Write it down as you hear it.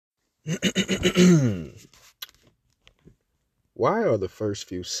Why are the first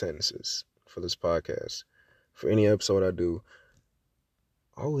few sentences for this podcast, for any episode I do,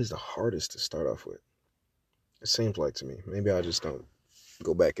 always the hardest to start off with? It seems like to me. Maybe I just don't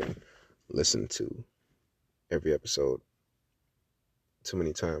go back and listen to every episode too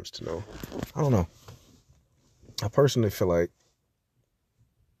many times to know. I don't know. I personally feel like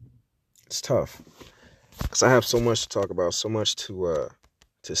it's tough because I have so much to talk about, so much to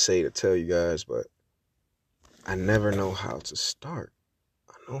say, to tell you guys, but I never know how to start.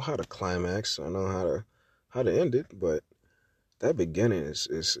 I know how to climax. I know how to end it, but that beginning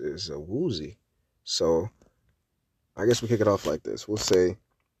is a woozy. So I guess we kick it off like this. We'll say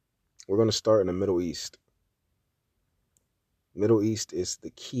we're going to start in the Middle East. Middle East is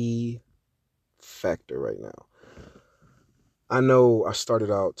the key factor right now. I know I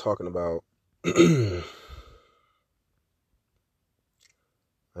started out talking about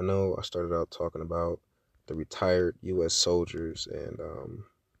the retired U.S. soldiers and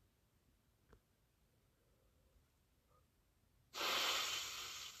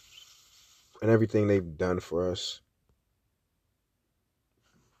everything they've done for us.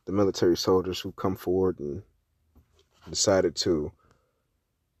 The military soldiers who come forward and decided to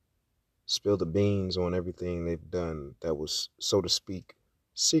spill the beans on everything they've done that was, so to speak,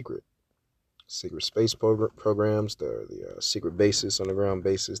 secret. Secret space programs, the secret bases, underground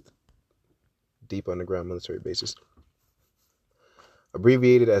bases, deep underground military bases,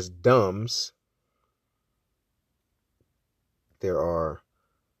 abbreviated as DUMBs. There are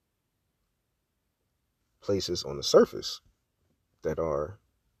places on the surface that are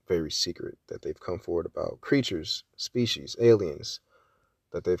very secret, that they've come forward about. Creatures, species, aliens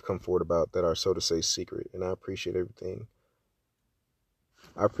that they've come forward about that are, so to say, secret. And I appreciate everything.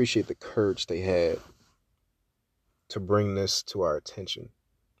 I appreciate the courage they had to bring this to our attention,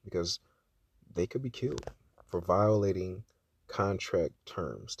 because they could be killed for violating contract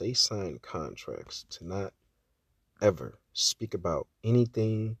terms. They signed contracts to not ever speak about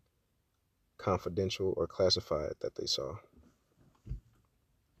anything confidential or classified that they saw.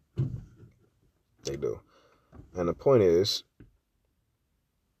 They do. And the point is,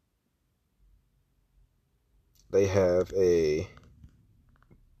 they have a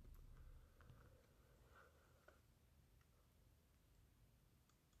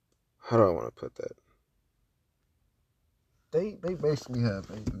how do I want to put that? They basically have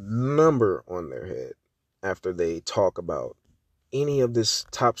a number on their head after they talk about any of this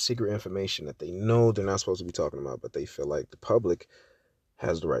top secret information that they know they're not supposed to be talking about, but they feel like the public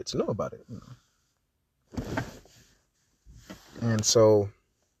has the right to know about it. And so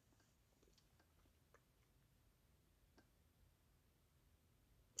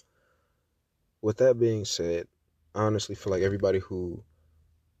with that being said, I honestly feel like everybody who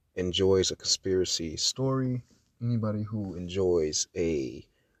enjoys a conspiracy story, anybody who enjoys a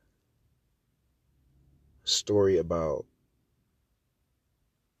story about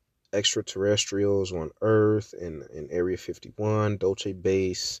extraterrestrials on Earth in Area 51, Dulce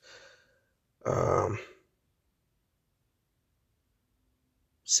Base,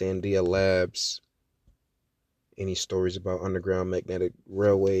 Sandia Labs, any stories about underground magnetic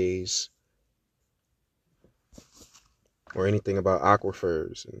railways, or anything about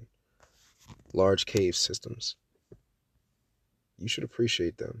aquifers and large cave systems, you should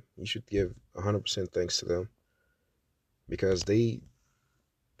appreciate them. You should give 100% thanks to them, because they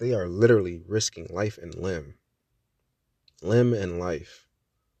are literally risking life and limb and life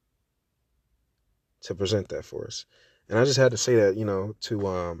to present that for us. And I just had to say that,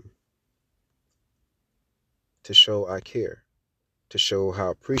 to show I care, to show how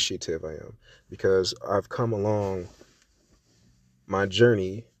appreciative I am, because I've come along my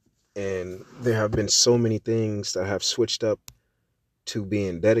journey and there have been so many things that I have switched up to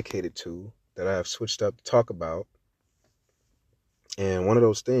being dedicated to, that I have switched up to talk about. And one of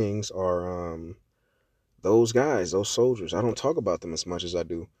those things are those guys, those soldiers. I don't talk about them as much as I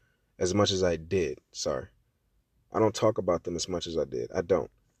did. Sorry. I don't talk about them as much as I did. I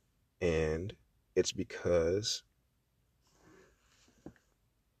don't. And it's because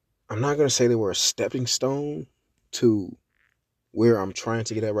I'm not going to say they were a stepping stone to where I'm trying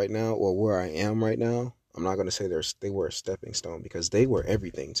to get at right now, or where I am right now. I'm not going to say they were a stepping stone, because they were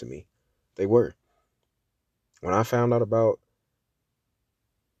everything to me. They were. When I found out about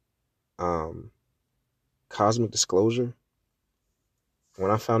cosmic disclosure,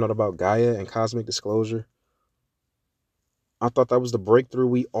 when I found out about Gaia and cosmic disclosure, I thought that was the breakthrough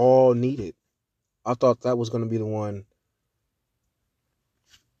we all needed. I thought that was going to be the one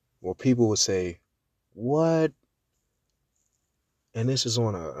where people would say, what? And this is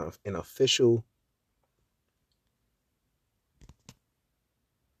on an official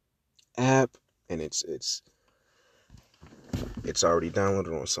app, and it's already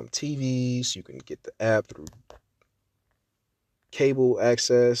downloaded on some TVs. You can get the app through cable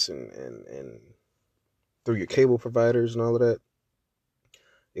access and through your cable providers and all of that.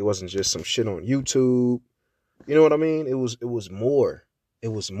 It wasn't just some shit on YouTube. You know what I mean? It was more. It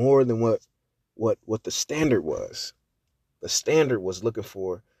was more than what the standard was. The standard was looking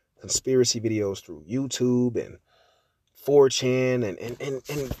for conspiracy videos through YouTube and 4chan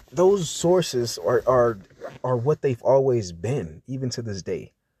and those sources are what they've always been, even to this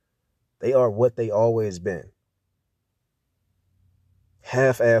day. They are what they always been.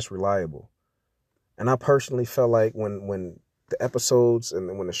 Half-ass reliable. And I personally felt like when the episodes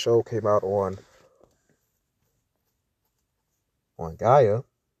and when the show came out on Gaia,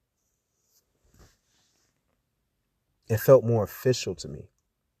 it felt more official to me.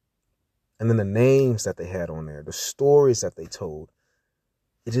 And then the names that they had on there, the stories that they told,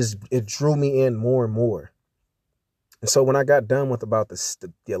 it drew me in more and more. And so when I got done with about the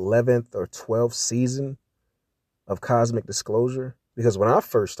 11th or 12th season of Cosmic Disclosure, because when I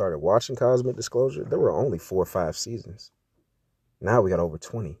first started watching Cosmic Disclosure, there were only 4 or 5 seasons. Now we got over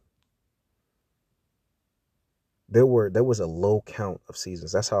 20. There was a low count of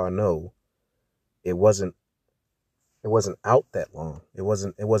seasons. That's how I know it wasn't out that long. It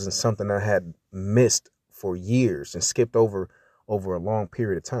wasn't something I had missed for years and skipped over a long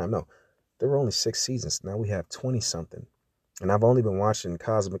period of time. No, there were only 6 seasons. Now we have 20 something. And I've only been watching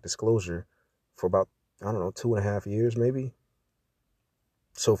Cosmic Disclosure for about, I don't know, 2.5 years maybe.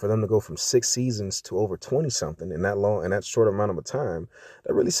 So for them to go from 6 seasons to over 20 something in that short amount of a time,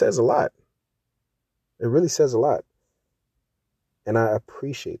 that really says a lot. It really says a lot. And I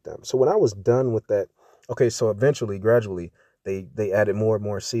appreciate them. So when I was done with that, okay, so eventually, gradually, they added more and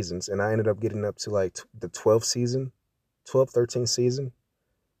more seasons. And I ended up getting up to like the 12th season, 12th, 13th season.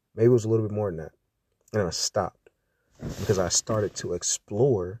 Maybe it was a little bit more than that. And I stopped because I started to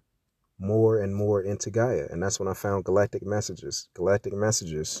explore more and more into Gaia. And that's when I found Galactic Messages. Galactic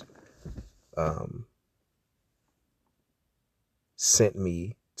Messages sent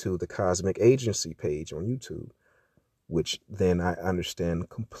me to the Cosmic Agency page on YouTube, which then I understand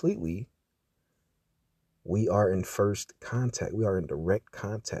completely. We are in first contact. We are in direct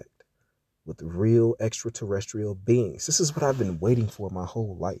contact with real extraterrestrial beings. This is what I've been waiting for my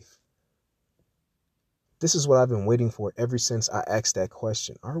whole life. This is what I've been waiting for ever since I asked that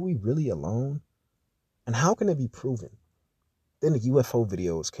question. Are we really alone? And how can it be proven? Then the UFO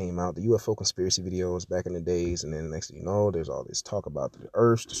videos came out, the UFO conspiracy videos back in the days. And then the next thing you know, there's all this talk about the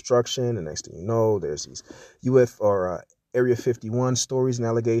Earth's destruction. And next thing you know, there's these Area 51 stories and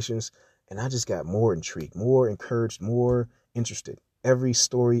allegations. And I just got more intrigued, more encouraged, more interested. Every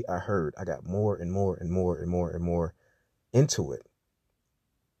story I heard, I got more and more and more and more and more into it.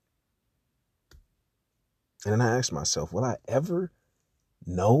 And then I asked myself, will I ever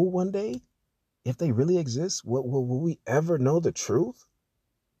know one day if they really exist? Will we ever know the truth?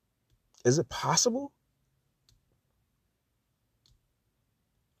 Is it possible?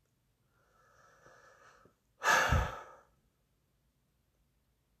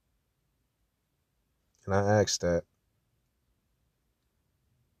 And I asked that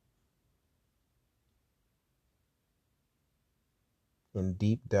in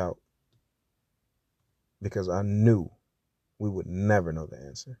deep doubt because I knew we would never know the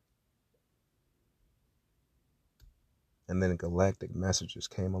answer. And then Galactic Messages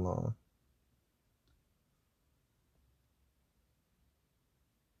came along.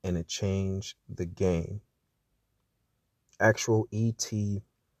 And it changed the game. Actual ET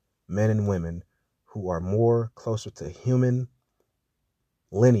men and women who are more closer to human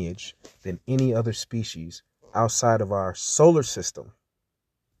lineage than any other species outside of our solar system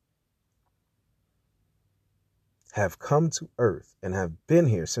have come to Earth and have been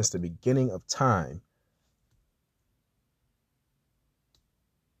here since the beginning of time.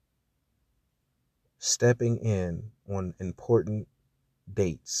 Stepping in on important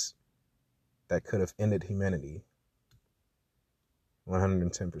dates that could have ended humanity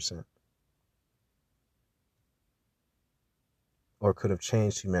 110%. Or could have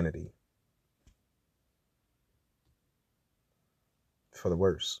changed humanity for the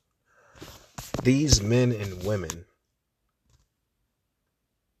worse. These men and women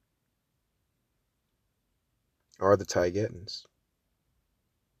are the Taygetans.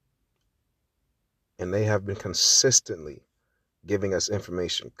 And they have been consistently giving us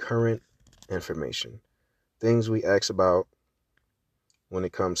information, current information, things we ask about when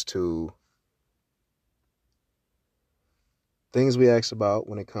it comes to things we ask about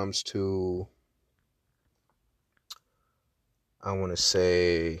when it comes to, I want to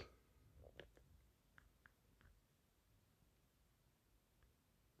say,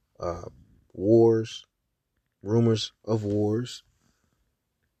 wars, rumors of wars.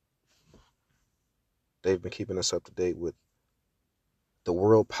 They've been keeping us up to date with the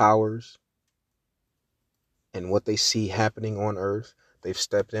world powers and what they see happening on Earth. They've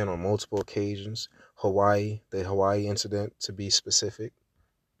stepped in on multiple occasions. Hawaii, the Hawaii incident, to be specific.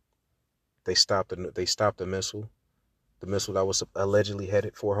 They stopped the missile, the missile that was allegedly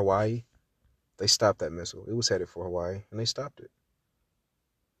headed for Hawaii. They stopped that missile. It was headed for Hawaii, and they stopped it.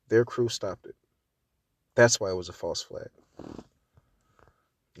 Their crew stopped it. That's why it was a false flag.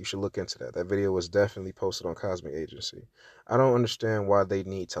 You should look into that. That video was definitely posted on Cosmic Agency. I don't understand why they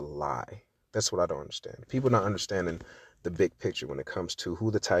need to lie. That's what I don't understand. People not understanding the big picture when it comes to who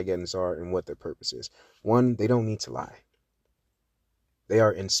the Taigetans are and what their purpose is. One, they don't need to lie. They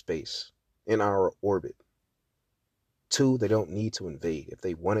are in space, in our orbit. Two, they don't need to invade. If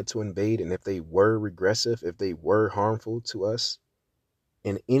they wanted to invade, and if they were regressive, if they were harmful to us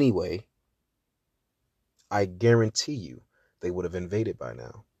in any way, I guarantee you they would have invaded by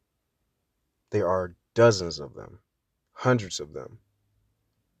now. There are dozens of them, hundreds of them.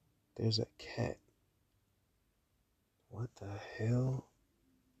 There's a cat. What the hell?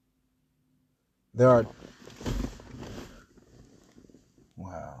 There are...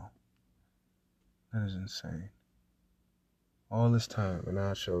 Wow. That is insane. All this time, and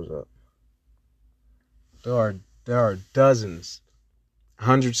now it shows up. There are dozens,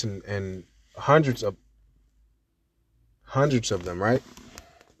 hundreds and hundreds of them, right?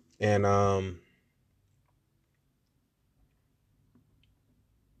 And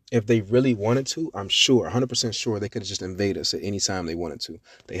if they really wanted to, I'm sure, 100% sure, they could have just invaded us at any time they wanted to.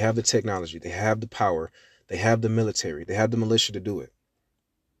 They have the technology, they have the power, they have the military, they have the militia to do it.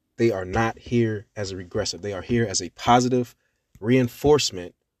 They are not here as a regressive. They are here as a positive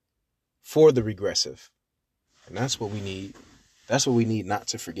reinforcement for the regressive. And that's what we need. That's what we need not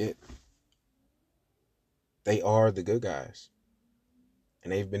to forget. They are the good guys.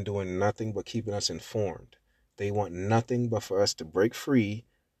 And they've been doing nothing but keeping us informed. They want nothing but for us to break free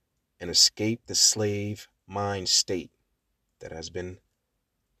and escape the slave mind state that has been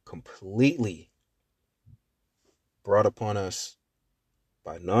completely brought upon us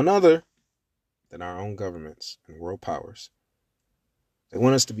by none other than our own governments and world powers. They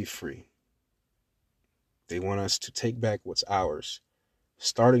want us to be free. They want us to take back what's ours,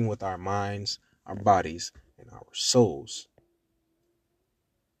 starting with our minds, our bodies, and our souls.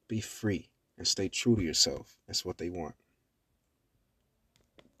 Be free and stay true to yourself. That's what they want.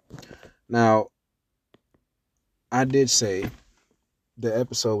 Now, I did say the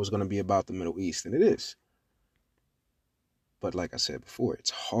episode was going to be about the Middle East, and it is. But like I said before,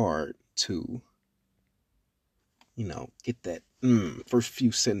 it's hard to, get that first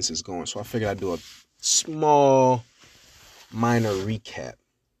few sentences going. So I figured I'd do a small, minor recap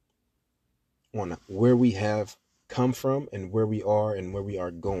on where we have come from and where we are and where we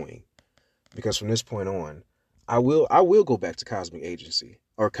are going. Because from this point on, I will go back to Cosmic Agency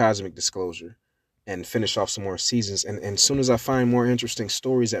or Cosmic Disclosure and finish off some more seasons. And as soon as I find more interesting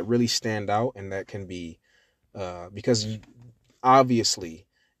stories that really stand out and that can be, because obviously,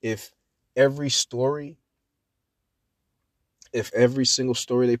 if every single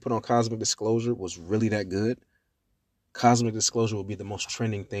story they put on Cosmic Disclosure was really that good, Cosmic Disclosure will be the most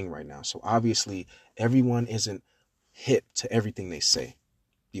trending thing right now. So obviously, everyone isn't hip to everything they say.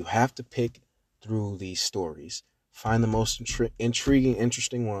 You have to pick through these stories, find the most intriguing,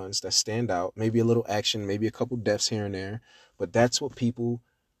 interesting ones that stand out, maybe a little action, maybe a couple deaths here and there, but that's what people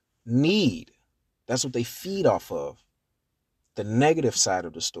need. That's what they feed off of. The negative side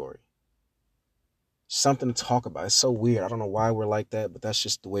of the story. Something to talk about. It's so weird. I don't know why we're like that, but that's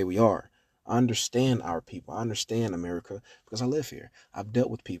just the way we are. I understand our people. I understand America because I live here. I've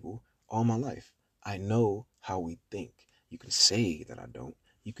dealt with people all my life. I know how we think. You can say that I don't.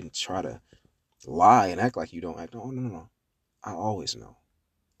 You can try to lie and act like you don't act. No. I always know.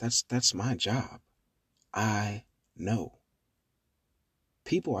 That's my job. I know.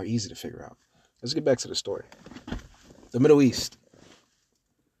 People are easy to figure out. Let's get back to the story. The Middle East.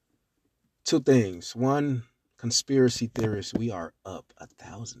 Two things. One, conspiracy theorists, we are up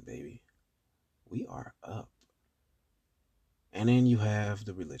 1,000, baby. We are up. And then you have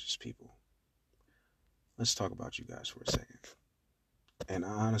the religious people. Let's talk about you guys for a second. And I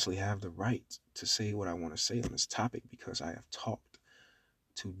honestly have the right to say what I want to say on this topic because I have talked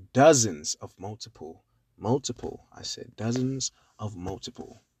to dozens of multiple, I said dozens of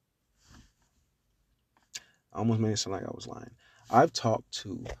multiple I almost made it sound like I was lying. I've talked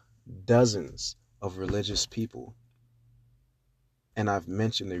to dozens of religious people, and I've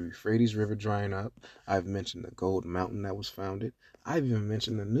mentioned the Euphrates River drying up. I've mentioned the gold mountain that was founded. I've even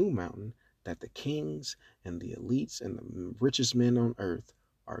mentioned the new mountain that the kings and the elites and the richest men on earth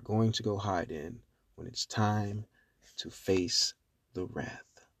are going to go hide in when it's time to face the wrath.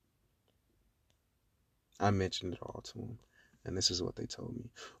 I mentioned it all to them, and this is what they told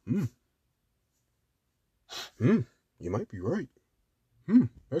me. You might be right.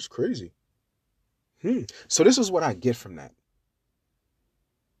 That's crazy. So this is what I get from that.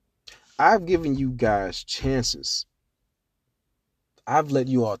 I've given you guys chances. I've let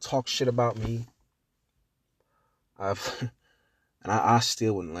you all talk shit about me. And I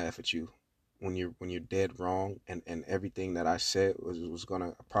still wouldn't laugh at you when you're dead wrong, and everything that I said was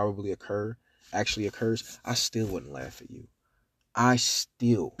gonna probably actually occurs. I still wouldn't laugh at you. I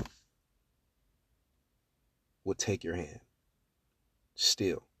still would take your hand.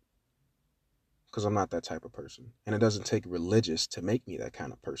 Still. Because I'm not that type of person. And it doesn't take religious to make me that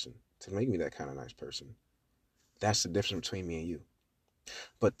kind of person, to make me that kind of nice person. That's the difference between me and you.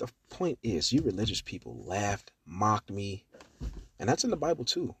 But the point is, you religious people laughed, mocked me, and that's in the Bible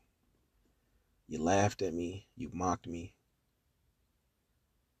too. You laughed at me, you mocked me,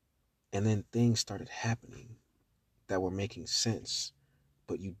 and then things started happening that were making sense,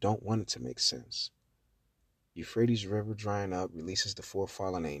 but you don't want it to make sense. Euphrates River drying up releases the 4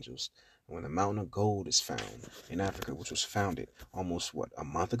 fallen angels. And when the mountain of gold is found in Africa, which was founded almost, a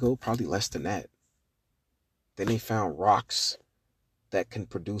month ago? Probably less than that. Then they found rocks that can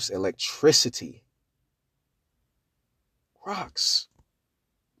produce electricity. Rocks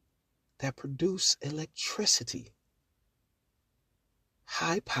that produce electricity.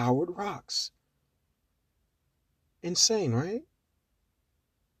 High-powered rocks. Insane, right?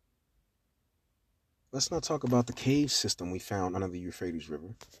 Let's not talk about the cave system we found under the Euphrates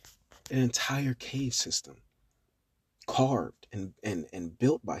River. An entire cave system. Carved and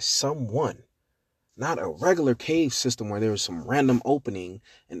built by someone. Not a regular cave system where there was some random opening.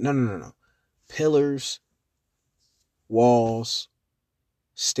 And no. Pillars, walls,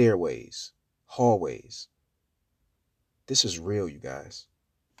 stairways, hallways. This is real, you guys.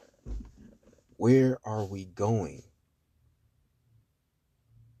 Where are we going?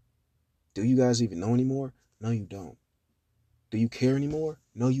 Do you guys even know anymore? No, you don't. Do you care anymore?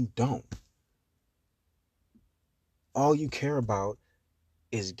 No, you don't. All you care about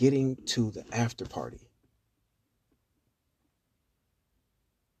is getting to the after party.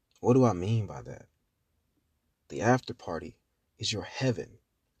 What do I mean by that? The after party is your heaven.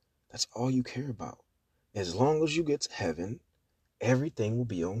 That's all you care about. As long as you get to heaven, everything will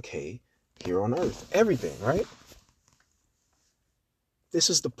be okay here on earth. Everything, right? This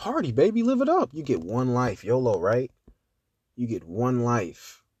is the party, baby. Live it up. You get one life. YOLO, right? You get one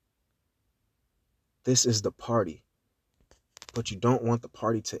life. This is the party. But you don't want the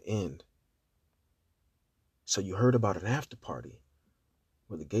party to end. So you heard about an after party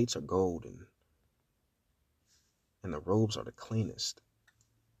where the gates are gold and the robes are the cleanest.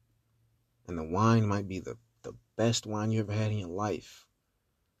 And the wine might be the best wine you ever had in your life.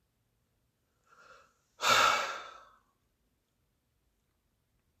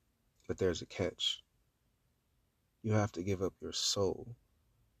 But there's a catch. You have to give up your soul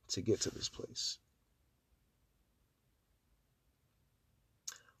to get to this place.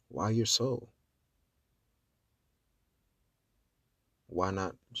 Why your soul? Why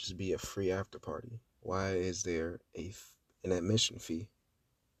not just be a free after party? Why is there an admission fee?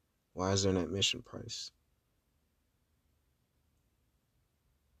 Why is there an admission price?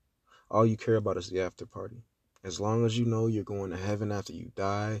 All you care about is the after party. As long as you know you're going to heaven after you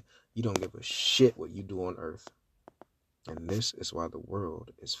die, you don't give a shit what you do on earth. And this is why the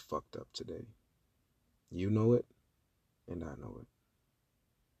world is fucked up today. You know it, and I know it.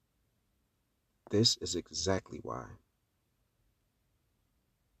 This is exactly why.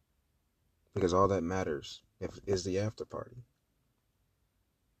 Because all that matters is the after party.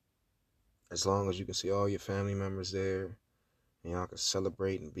 As long as you can see all your family members there, and y'all can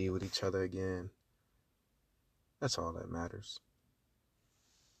celebrate and be with each other again, that's all that matters.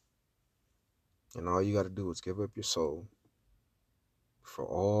 And all you got to do is give up your soul for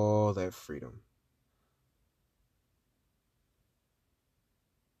all that freedom.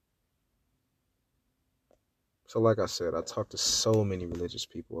 So like I said, I talked to so many religious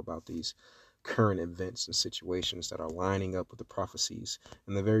people about these current events and situations that are lining up with the prophecies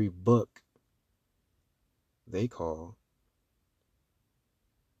in the very book they call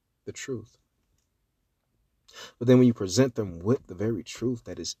the truth. But then when you present them with the very truth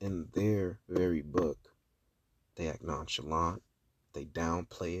that is in their very book, They act nonchalant. They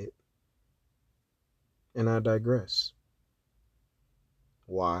downplay it. And I digress.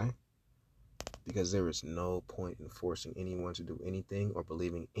 Why? Because there is no point in forcing anyone to do anything or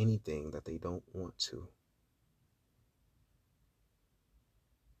believing anything that they don't want to.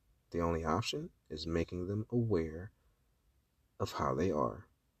 The only option is making them aware of how they are.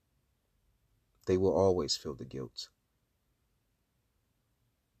 They will always feel the guilt.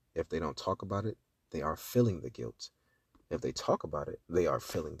 If they don't talk about it, they are feeling the guilt. If they talk about it, they are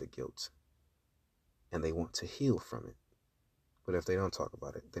feeling the guilt. And they want to heal from it. But if they don't talk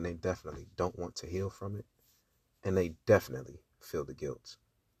about it, then they definitely don't want to heal from it. And they definitely feel the guilt.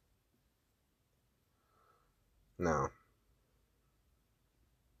 Now,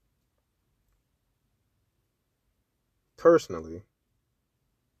 personally,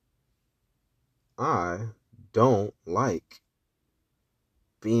 I don't like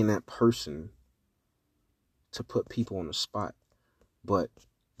being that person to put people on the spot. But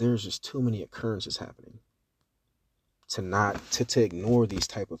there's just too many occurrences happening to ignore these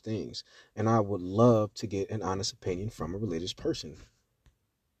type of things. And I would love to get an honest opinion from a religious person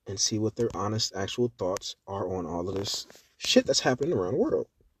and see what their honest actual thoughts are on all of this shit that's happening around the world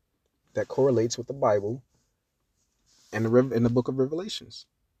that correlates with the Bible and the book of Revelations.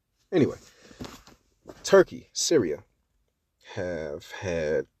 Anyway, Turkey, Syria have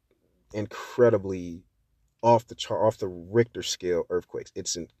had incredibly off the Richter scale earthquakes. It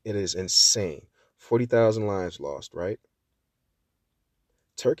is insane. 40,000 lives lost, right?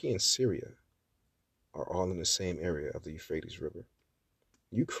 Turkey and Syria are all in the same area of the Euphrates River.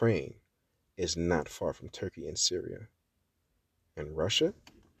 Ukraine is not far from Turkey and Syria. And Russia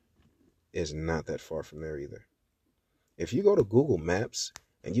is not that far from there either. If you go to Google Maps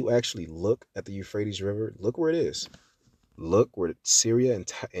and you actually look at the Euphrates River, look where it is. Look where Syria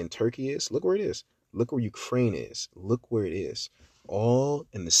and Turkey is. Look where it is. Look where Ukraine is. Look where it is. All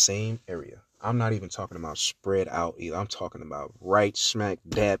in the same area. I'm not even talking about spread out either. I'm talking about right smack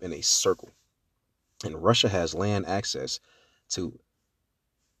dab in a circle. And Russia has land access to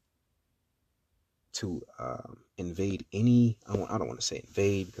invade any. I don't want to say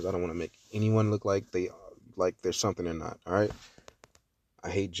invade because I don't want to make anyone look like there's something they're not. All right.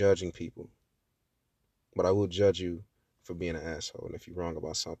 I hate judging people, but I will judge you for being an asshole. And if you're wrong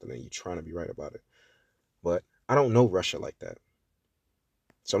about something and you're trying to be right about it. But I don't know Russia like that.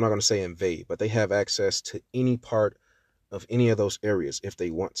 So I'm not going to say invade, but they have access to any part of any of those areas if they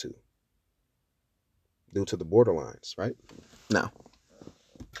want to, due to the borderlines, right? Now,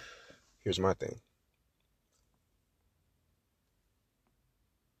 here's my thing.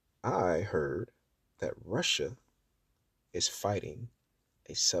 I heard that Russia is fighting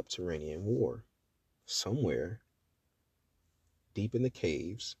a subterranean war somewhere deep in the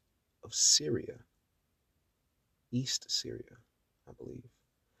caves of Syria, East Syria, I believe.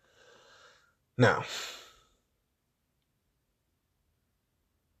 Now,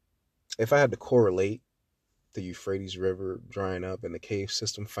 if I had to correlate the Euphrates River drying up and the cave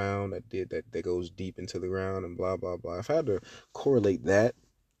system found that goes deep into the ground and blah, blah, blah. If I had to correlate that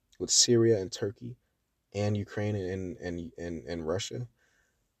with Syria and Turkey and Ukraine and Russia,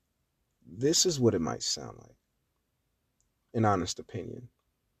 this is what it might sound like. An honest opinion.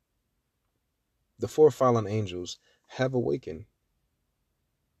 The four fallen angels have awakened.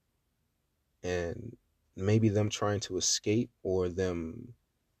 And maybe them trying to escape or them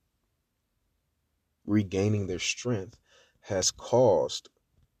regaining their strength has caused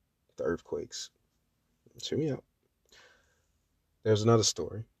the earthquakes. Cheer me out. There's another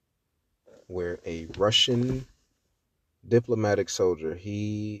story where a Russian diplomatic soldier,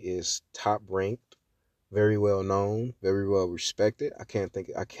 he is top ranked, very well known, very well respected. I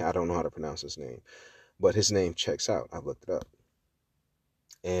don't know how to pronounce his name, but his name checks out. I looked it up.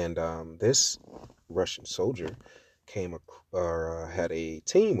 And this Russian soldier had a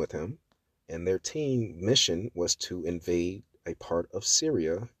team with him, and their team mission was to invade a part of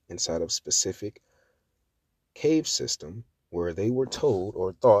Syria inside of specific cave system where they were told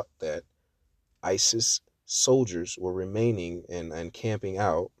or thought that ISIS soldiers were remaining and camping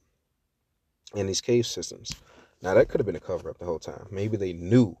out in these cave systems. Now, that could have been a cover-up the whole time. Maybe they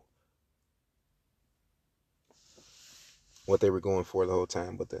knew what they were going for the whole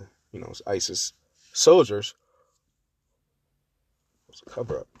time, but the ISIS soldiers was a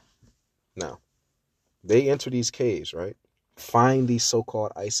cover-up. Now, they enter these caves, right? Find these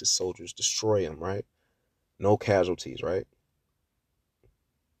so-called ISIS soldiers, destroy them, right? No casualties, right?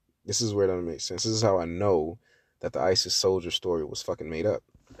 This is where it doesn't make sense. This is how I know that the ISIS soldier story was fucking made up.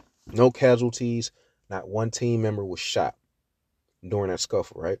 No casualties. Not one team member was shot during that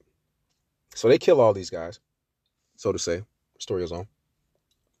scuffle, right? So they kill all these guys. so to say. Story goes on.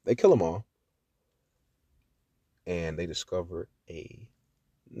 They kill them all, and they discover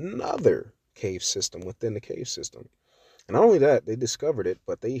another cave system within the cave system. And not only that, they discovered it,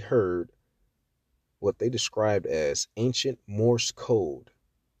 but they heard what they described as ancient Morse code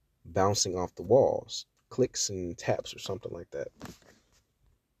bouncing off the walls, clicks and taps or something like that.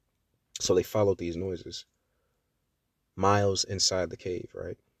 So they followed these noises miles inside the cave,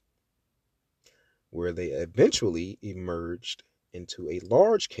 right? Where they eventually emerged into a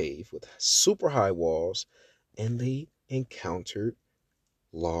large cave with super high walls, and they encountered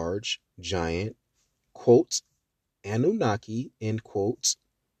large, giant, quotes, Anunnaki, end quotes,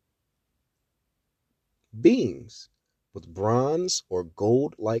 beings with bronze or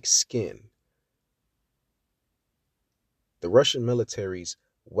gold-like skin. The Russian military's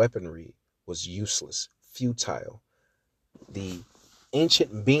weaponry was useless, futile. The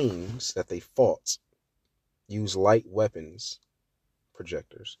ancient beings that they fought used light weapons,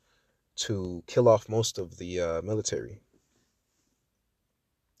 projectors, to kill off most of the military,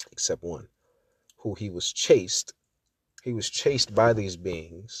 except one, who he was chased. He was chased by these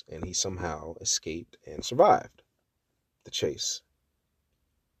beings, and he somehow escaped and survived the chase,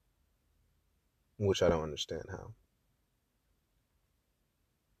 which I don't understand how.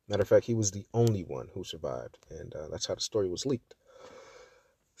 Matter of fact, he was the only one who survived, and that's how the story was leaked.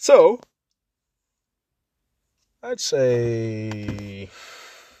 So, I'd say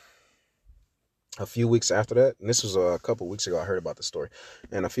a few weeks after that, and this was a couple weeks ago, I heard about the story,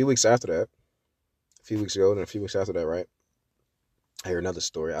 and a few weeks after that, a few weeks ago, and a few weeks after that, right, I heard another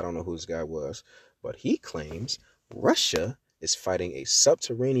story. I don't know who this guy was, but he claims Russia is fighting a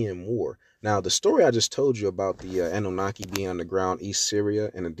subterranean war. Now, the story I just told you about the Anunnaki being underground East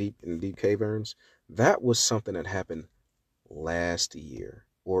Syria in the deep caverns, that was something that happened last year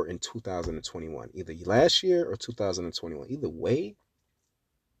or in 2021, either last year or 2021. Either way,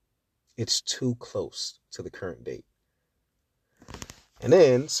 it's too close to the current date. And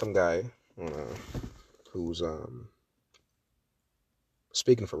then some guy who's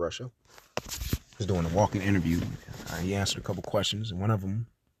speaking for Russia was doing a walking interview. He answered a couple questions, and one of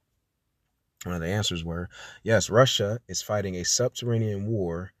the answers were, yes, Russia is fighting a subterranean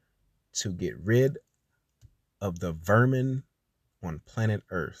war to get rid of the vermin on planet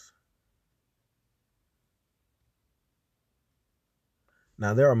Earth.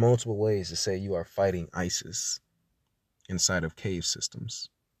 Now, there are multiple ways to say you are fighting ISIS inside of cave systems.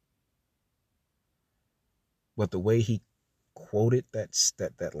 But the way he quoted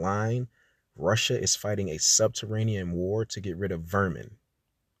that line, Russia is fighting a subterranean war to get rid of vermin.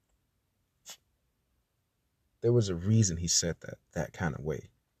 There was a reason he said that kind of way.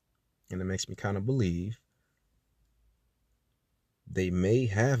 And it makes me kind of believe they may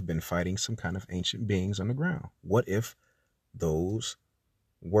have been fighting some kind of ancient beings on the ground. What if those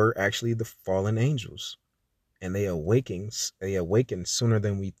were actually the fallen angels and they awakened sooner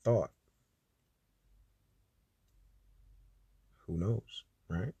than we thought? Who knows,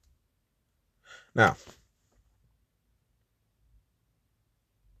 right? Now,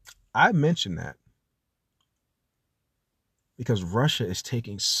 I mention that because Russia is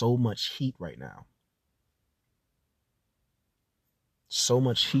taking so much heat right now. So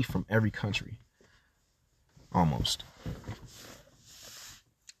much heat from every country. Almost.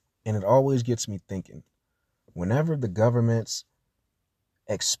 And it always gets me thinking, whenever the governments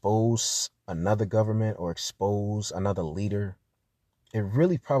expose another government or expose another leader, it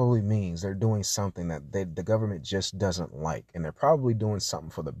really probably means they're doing something that the government just doesn't like. And they're probably doing something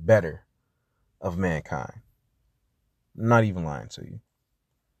for the better of mankind. I'm not even lying to you.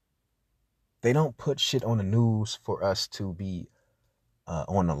 They don't put shit on the news for us to be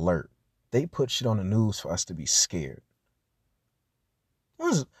on alert. They put shit on the news for us to be scared.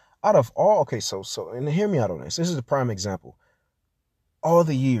 Out of all, okay, so and hear me out on this. This is a prime example. All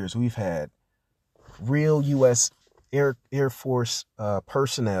the years we've had real U.S. Air Force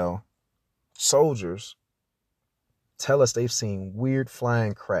personnel, soldiers, tell us they've seen weird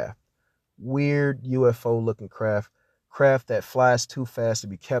flying craft, weird UFO-looking craft that flies too fast to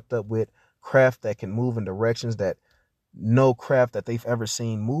be kept up with, craft that can move in directions that no craft that they've ever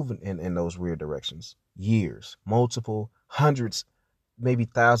seen moving in those weird directions. Years, multiple, hundreds, maybe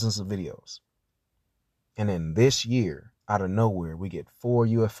thousands of videos. And then this year, out of nowhere, we get 4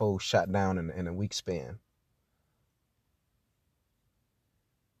 UFOs shot down in a week span.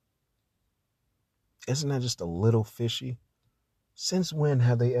 Isn't that just a little fishy? Since when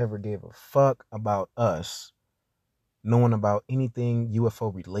have they ever gave a fuck about us knowing about anything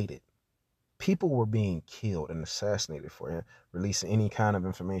UFO related? People were being killed and assassinated for releasing any kind of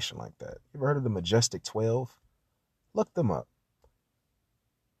information like that. You ever heard of the Majestic 12? Look them up.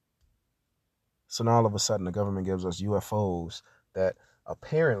 So now all of a sudden the government gives us UFOs that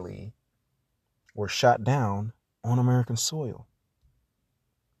apparently were shot down on American soil.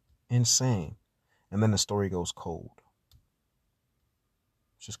 Insane. And then the story goes cold.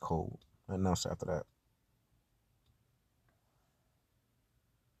 It's just cold. Nothing else after that.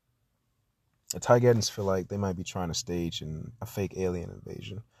 The Tigerians feel like they might be trying to stage a fake alien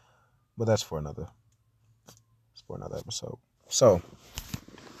invasion. But that's for another episode. So,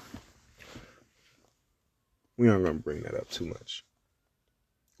 we aren't going to bring that up too much.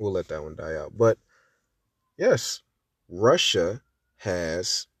 We'll let that one die out. But, yes, Russia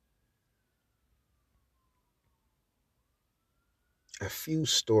has a few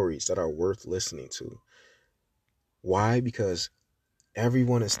stories that are worth listening to. Why? Because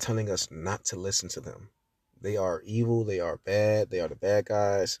everyone is telling us not to listen to them. They are evil, they are bad, they are the bad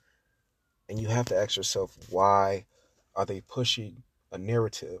guys. And you have to ask yourself, why are they pushing a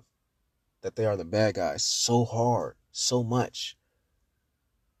narrative that they are the bad guys so hard, so much?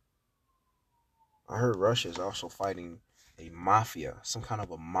 I heard Russia is also fighting a mafia, some kind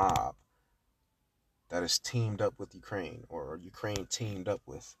of a mob that is teamed up with Ukraine, or Ukraine teamed up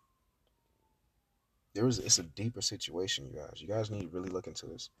with. It's a deeper situation, you guys. You guys need to really look into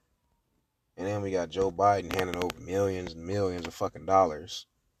this. And then we got Joe Biden handing over millions and millions of fucking dollars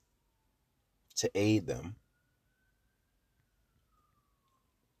to aid them.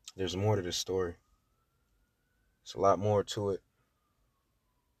 There's more to this story. There's a lot more to it.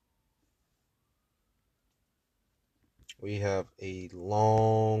 We have a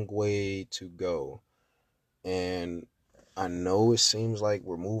long way to go. And I know it seems like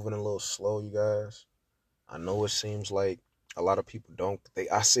we're moving a little slow, you guys. I know it seems like a lot of people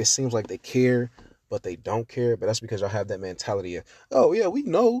it seems like they care, but they don't care. But that's because y'all have that mentality of, oh yeah, we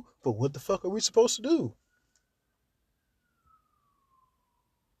know, but what the fuck are we supposed to do?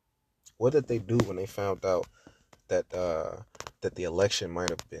 What did they do when they found out that the election might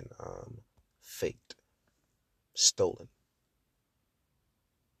have been faked, stolen?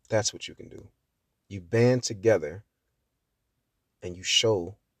 That's what you can do. You band together and you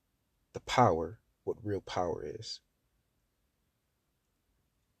show the power, what real power is.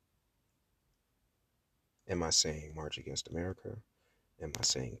 Am I saying march against America? Am I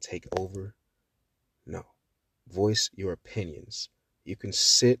saying take over? No. Voice your opinions. You can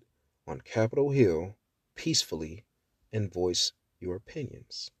sit on Capitol Hill peacefully and voice your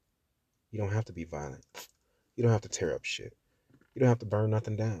opinions. You don't have to be violent. You don't have to tear up shit. You don't have to burn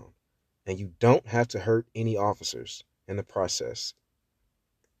nothing down. And you don't have to hurt any officers in the process.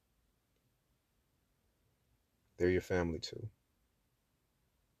 They're your family too.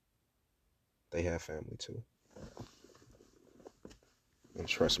 They have family too. And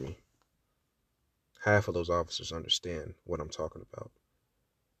trust me, half of those officers understand what I'm talking about.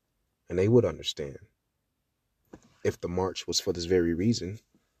 And they would understand if the march was for this very reason.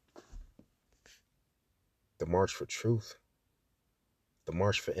 The march for truth. The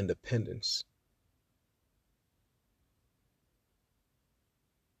march for independence.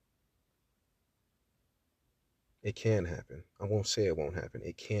 It can happen. I won't say it won't happen.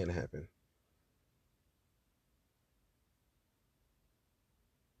 It can happen.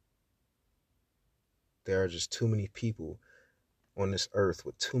 There are just too many people on this earth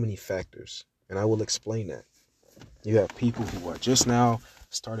with too many factors. And I will explain that. You have people who are just now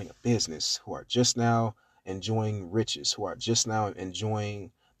starting a business, who are just now enjoying riches, who are just now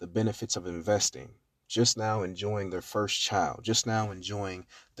enjoying the benefits of investing, just now enjoying their first child, just now enjoying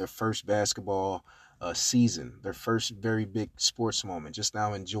their first basketball season, their first very big sports moment, just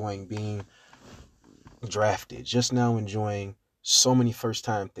now enjoying being drafted, just now enjoying so many first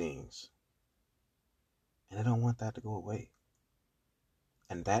time things. And I don't want that to go away.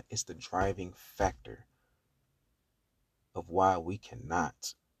 And that is the driving factor of why we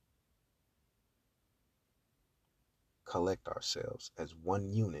cannot collect ourselves as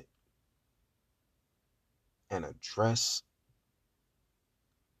one unit and address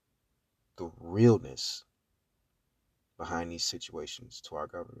the realness behind these situations to our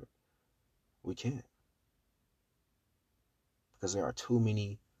government. We can't. Because there are too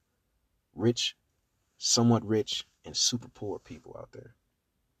many rich, somewhat rich, and super poor people out there.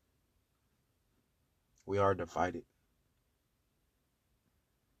 We are divided.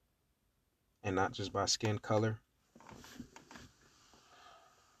 And not just by skin color.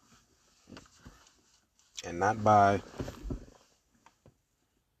 And not by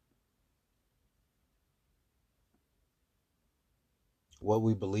what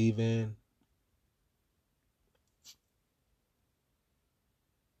we believe in.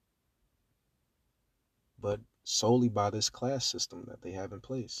 But solely by this class system that they have in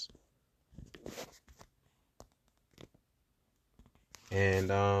place.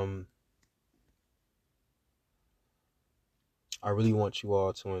 And I really want you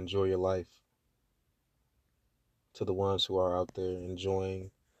all to enjoy your life. To the ones who are out there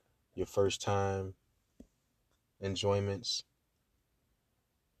enjoying your first time enjoyments,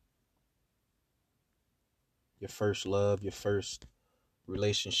 your first love, your first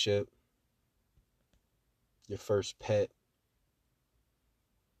relationship, your first pet,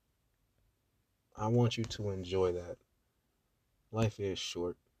 I want you to enjoy that. Life is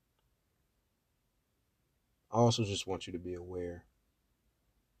short. I also just want you to be aware.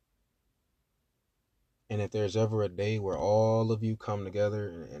 And if there's ever a day where all of you come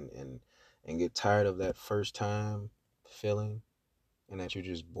together and get tired of that first time feeling, and that you're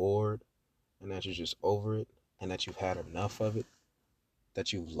just bored, and that you're just over it, and that you've had enough of it,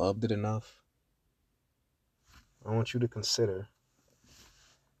 that you've loved it enough, I want you to consider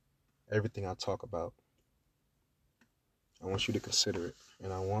everything I talk about. I want you to consider it.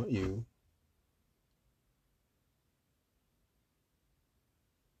 And I want you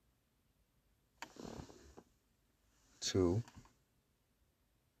to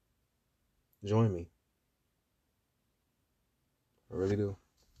join me. I really do.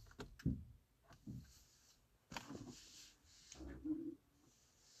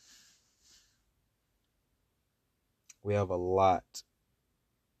 We have a lot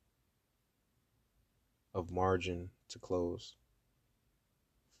of margin to close.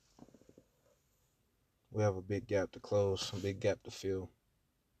 We have a big gap to close, a big gap to fill.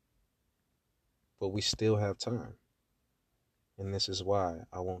 But we still have time. And this is why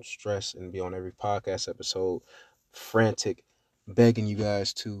I won't stress and be on every podcast episode frantic, begging you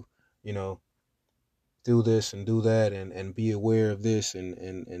guys to, do this and do that and be aware of this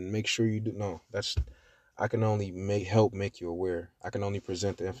and make sure you do. No, I can only help make you aware. I can only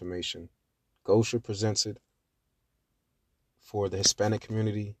present the information. Gosha presents it for the Hispanic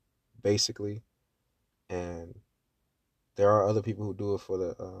community, basically. And there are other people who do it for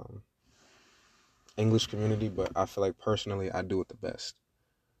the English community, but I feel like personally I do it the best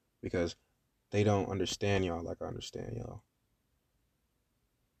because they don't understand y'all like I understand y'all.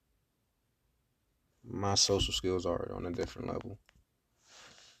 My social skills are on a different level.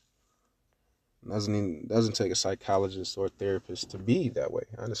 It doesn't take a psychologist or a therapist to be that way.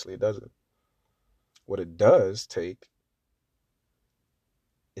 Honestly, it doesn't. What it does take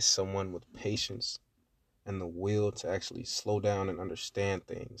is someone with patience and the will to actually slow down and understand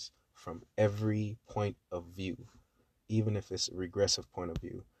things from every point of view. Even if it's a regressive point of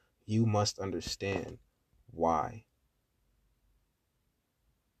view, you must understand why.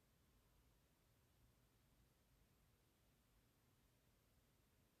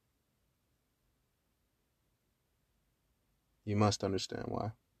 You must understand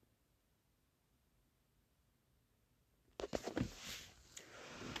why.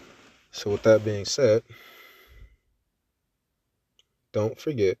 So with that being said, don't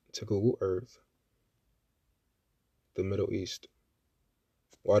forget to Google Earth, the Middle East.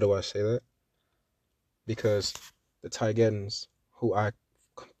 Why do I say that? Because the Taigedens, who I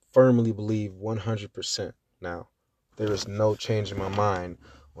firmly believe 100% now, there is no change in my mind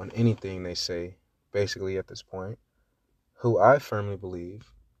on anything they say, basically at this point, who I firmly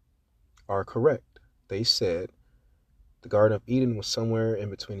believe are correct. They said the Garden of Eden was somewhere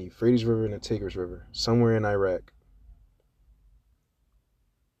in between the Euphrates River and the Tigris River, somewhere in Iraq.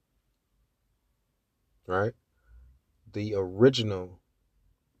 Right? The original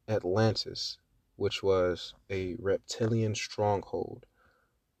Atlantis, which was a reptilian stronghold,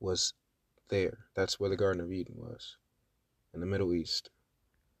 was there. That's where the Garden of Eden was, in the Middle East.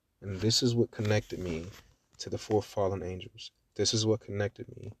 And this is what connected me to the four fallen angels. This is what connected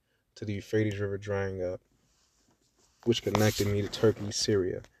me to the Euphrates River drying up, which connected me to Turkey,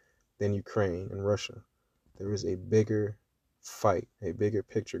 Syria, then Ukraine and Russia. There is a bigger fight, a bigger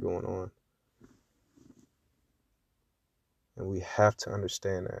picture going on. And we have to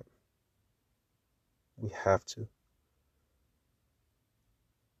understand that. We have to.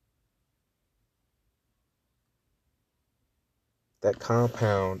 That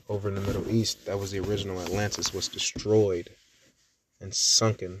compound over in the Middle East, that was the original Atlantis, was destroyed and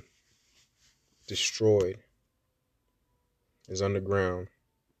sunken. Destroyed. Is underground.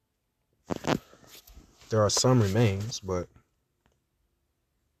 There are some remains, but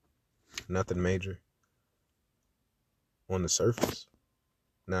nothing major on the surface.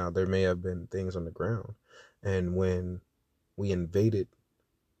 Now, there may have been things on the ground. And when we invaded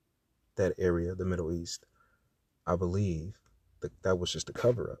that area, the Middle East, I believe that was just a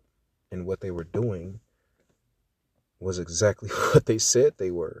cover-up. And what they were doing was exactly what they said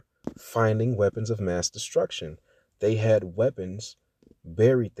they were, finding weapons of mass destruction. They had weapons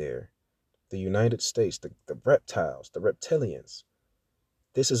buried there. The United States, the reptiles, the reptilians.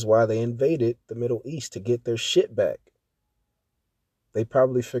 This is why they invaded the Middle East, to get their shit back. They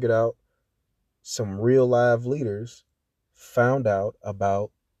probably figured out, some real live leaders found out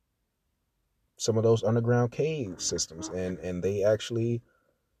about some of those underground cave systems, and they actually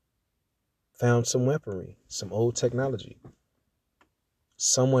found some weaponry, some old technology.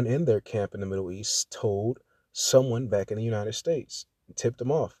 Someone in their camp in the Middle East told someone back in the United States, tipped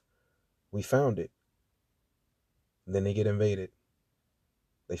them off. We found it. And then they get invaded.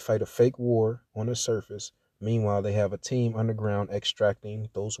 They fight a fake war on the surface. Meanwhile, they have a team underground extracting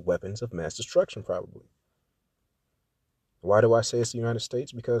those weapons of mass destruction, probably. Why do I say it's the United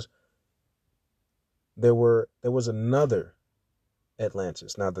States? Because there was another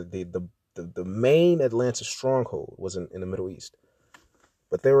Atlantis. Now, the main Atlantis stronghold was in the Middle East.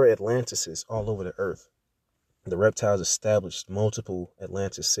 But there were Atlantises all over the earth. The reptiles established multiple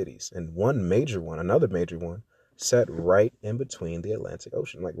Atlantis cities. And another major one, sat right in between the Atlantic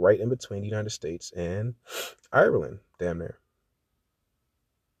Ocean. Like right in between the United States and Ireland, damn near.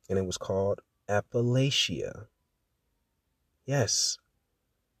 And it was called Appalachia. Yes.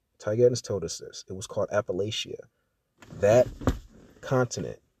 Ty Gettins told us this. It was called Appalachia. That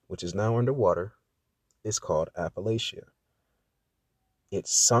continent, which is now underwater, is called Appalachia. It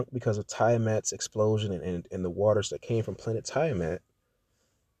sunk because of Tiamat's explosion, and the waters that came from planet Tiamat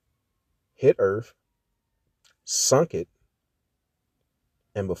hit Earth, sunk it,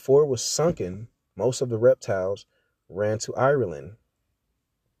 and before it was sunken, most of the reptiles ran to Ireland,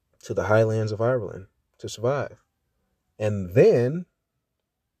 to the highlands of Ireland, to survive. And then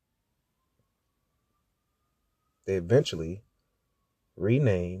they eventually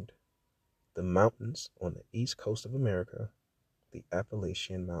renamed the mountains on the east coast of America the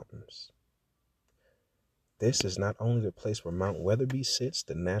Appalachian Mountains. This is not only the place where Mount Weatherby sits,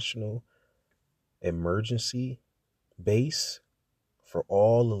 the national emergency base for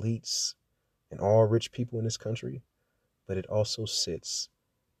all elites and all rich people in this country, but it also sits,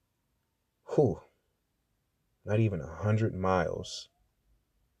 not even 100 miles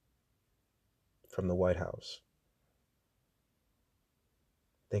from the White House.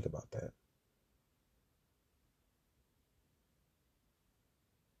 Think about that.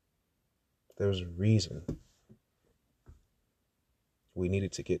 There's a reason we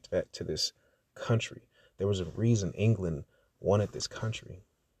needed to get back to this country. There was a reason England wanted this country.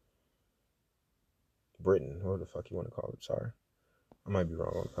 Britain, whatever the fuck you want to call it, sorry. I might be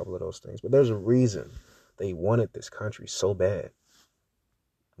wrong on a couple of those things, but there's a reason they wanted this country so bad.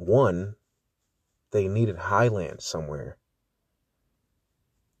 One, they needed highland somewhere,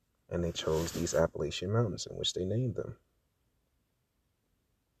 and they chose these Appalachian Mountains, in which they named them.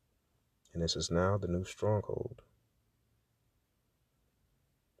 And this is now the new stronghold.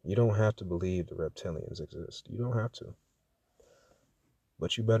 You don't have to believe the reptilians exist. You don't have to.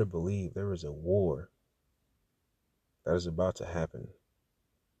 But you better believe there is a war that is about to happen,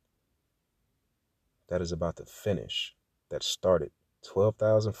 that is about to finish, that started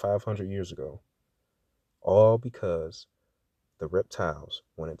 12,500 years ago, all because the reptiles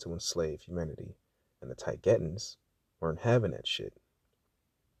wanted to enslave humanity, and the Ty Gettins weren't having that shit.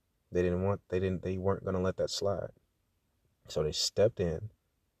 They weren't going to let that slide. So they stepped in,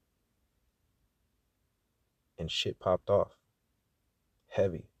 and shit popped off.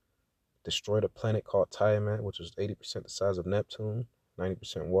 Heavy. Destroyed a planet called Tiamat, which was 80% the size of Neptune,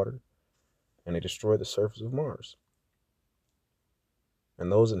 90% water. And they destroyed the surface of Mars. And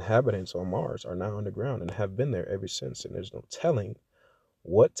those inhabitants on Mars are now underground and have been there ever since. And there's no telling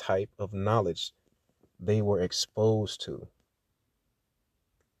what type of knowledge they were exposed to.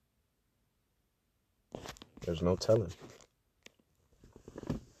 There's no telling.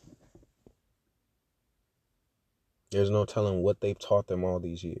 There's no telling what they've taught them all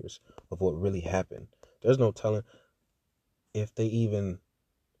these years of what really happened. There's no telling if they even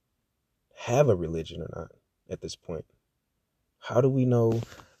have a religion or not at this point. How do we know?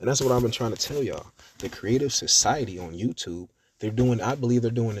 And that's what I've been trying to tell y'all. The Creative Society on YouTube, I believe they're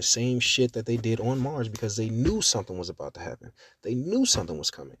doing the same shit that they did on Mars, because they knew something was about to happen. They knew something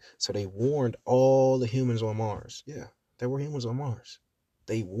was coming. So they warned all the humans on Mars. Yeah, there were humans on Mars.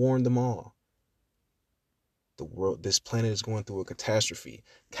 They warned them all. This planet is going through a catastrophe,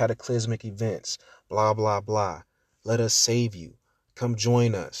 cataclysmic events, blah, blah, blah. Let us save you. Come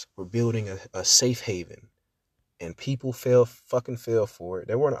join us. We're building a safe haven. And people fucking fell for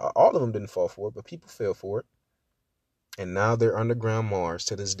it. All of them didn't fall for it, but people fell for it. And now they're underground Mars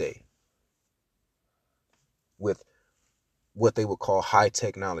to this day, with what they would call high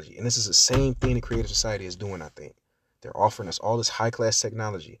technology. And this is the same thing the Creative Society is doing, I think. They're offering us all this high-class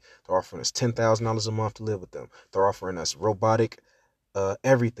technology. They're offering us $10,000 a month to live with them. They're offering us robotic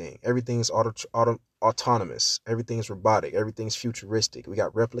everything. Everything's autonomous. Everything's robotic. Everything's futuristic. We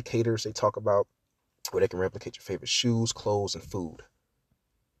got replicators they talk about where they can replicate your favorite shoes, clothes, and food.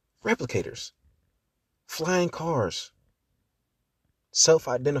 Replicators. Flying cars.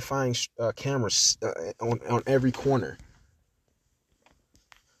 Self-identifying cameras on every corner.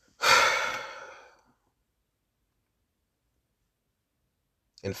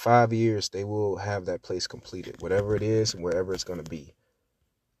 In 5 years, they will have that place completed, whatever it is and wherever it's going to be.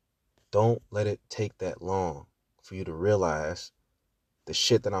 Don't let it take that long for you to realize the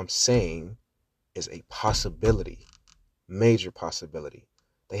shit that I'm saying is a possibility, major possibility.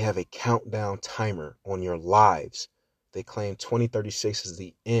 They have a countdown timer on your lives. They claim 2036 is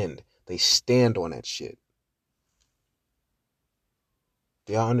the end. They stand on that shit.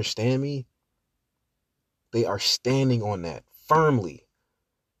 Do y'all understand me? They are standing on that firmly.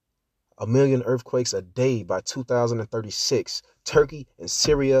 1 million earthquakes a day by 2036. Turkey and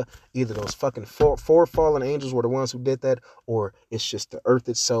Syria, either those fucking four fallen angels were the ones who did that, or it's just the earth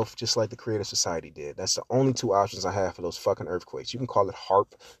itself, just like the Creative Society did. That's the only two options I have for those fucking earthquakes. You can call it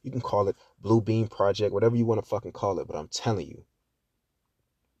HARP, you can call it Blue Beam Project, whatever you want to fucking call it, but I'm telling you,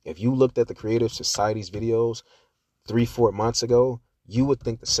 if you looked at the Creative Society's videos 3-4 months ago, you would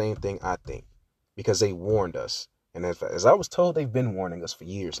think the same thing I think, because they warned us. And as I was told, they've been warning us for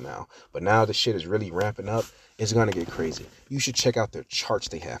years now. But now the shit is really ramping up. It's going to get crazy. You should check out their charts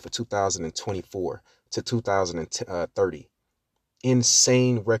they have for 2024 to 2030.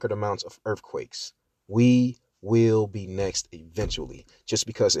 Insane record amounts of earthquakes. We will be next eventually. Just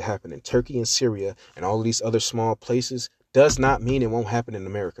because it happened in Turkey and Syria and all of these other small places does not mean it won't happen in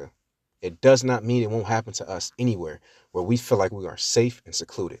America. It does not mean it won't happen to us anywhere where we feel like we are safe and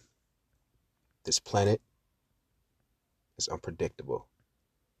secluded. This planet is unpredictable.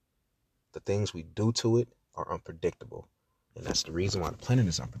 The things we do to it are unpredictable. And that's the reason why the planet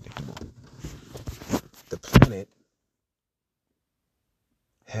is unpredictable. The planet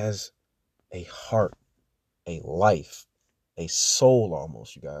has a heart, a life, a soul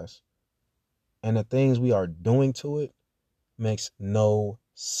almost, you guys. And the things we are doing to it makes no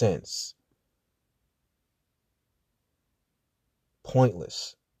sense.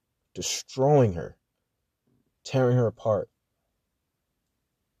 Pointless. Destroying her. Tearing her apart.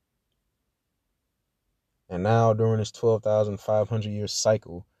 And now during this 12,500 year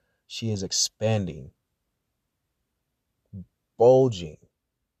cycle, she is expanding, bulging.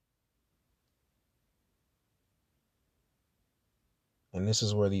 And this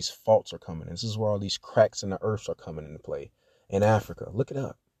is where these faults are coming. This is where all these cracks in the earth are coming into play. In Africa, look it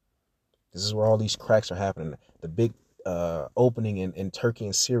up. This is where all these cracks are happening. The big opening in Turkey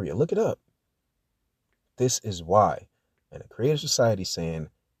and Syria. Look it up. This is why. And the Creative Society saying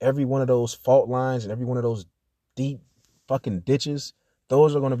every one of those fault lines and every one of those deep fucking ditches,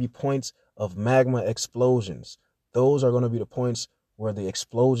 those are going to be points of magma explosions. Those are going to be the points where the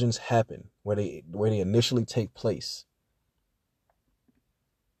explosions happen, where they initially take place.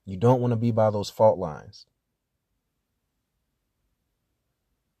 You don't want to be by those fault lines.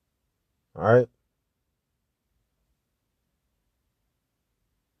 All right?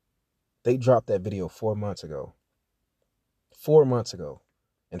 They dropped that video 4 months ago. 4 months ago.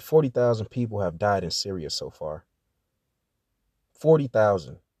 And 40,000 people have died in Syria so far.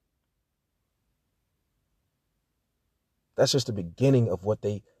 40,000. That's just the beginning of what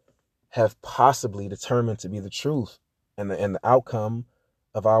they have possibly determined to be the truth and the outcome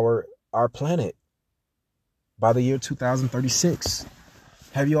of our planet by the year 2036.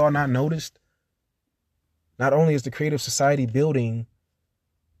 Have you all not noticed? Not only is the Creative Society building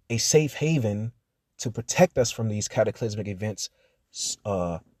a safe haven to protect us from these cataclysmic events,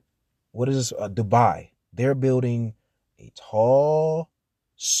 Dubai. They're building a tall,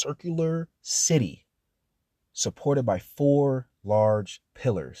 circular city supported by 4 large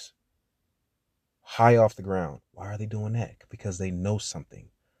pillars high off the ground. Why are they doing that? Because they know something.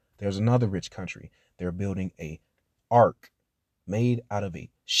 There's another rich country. They're building a ark made out of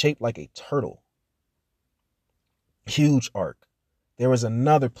shaped like a turtle. Huge ark. There is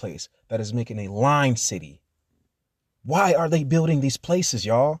another place that is making a line city. Why are they building these places,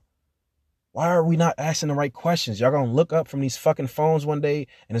 y'all? Why are we not asking the right questions? Y'all gonna look up from these fucking phones one day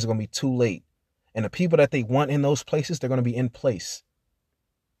and it's gonna be too late. And the people that they want in those places, they're gonna be in place.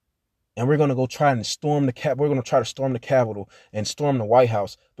 And we're gonna go try and storm the we're gonna try to storm the Capitol and storm the White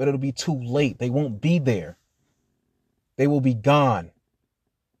House, but it'll be too late. They won't be there. They will be gone.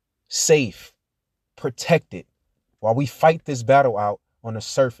 Safe. Protected. while we fight this battle out on the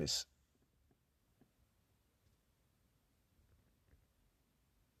surface.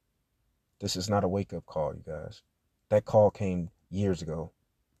 This is not a wake-up call, you guys. That call came years ago.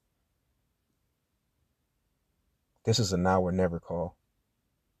 This is a now or never call.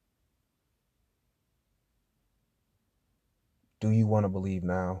 Do you want to believe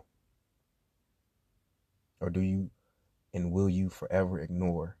now? Or do you and will you forever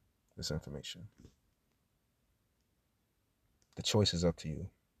ignore this information? The choice is up to you.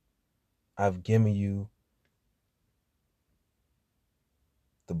 I've given you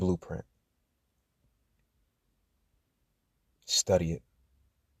the blueprint. Study it.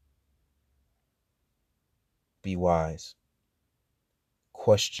 Be wise.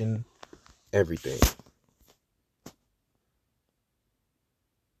 Question everything.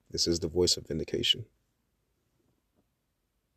 This is the voice of vindication.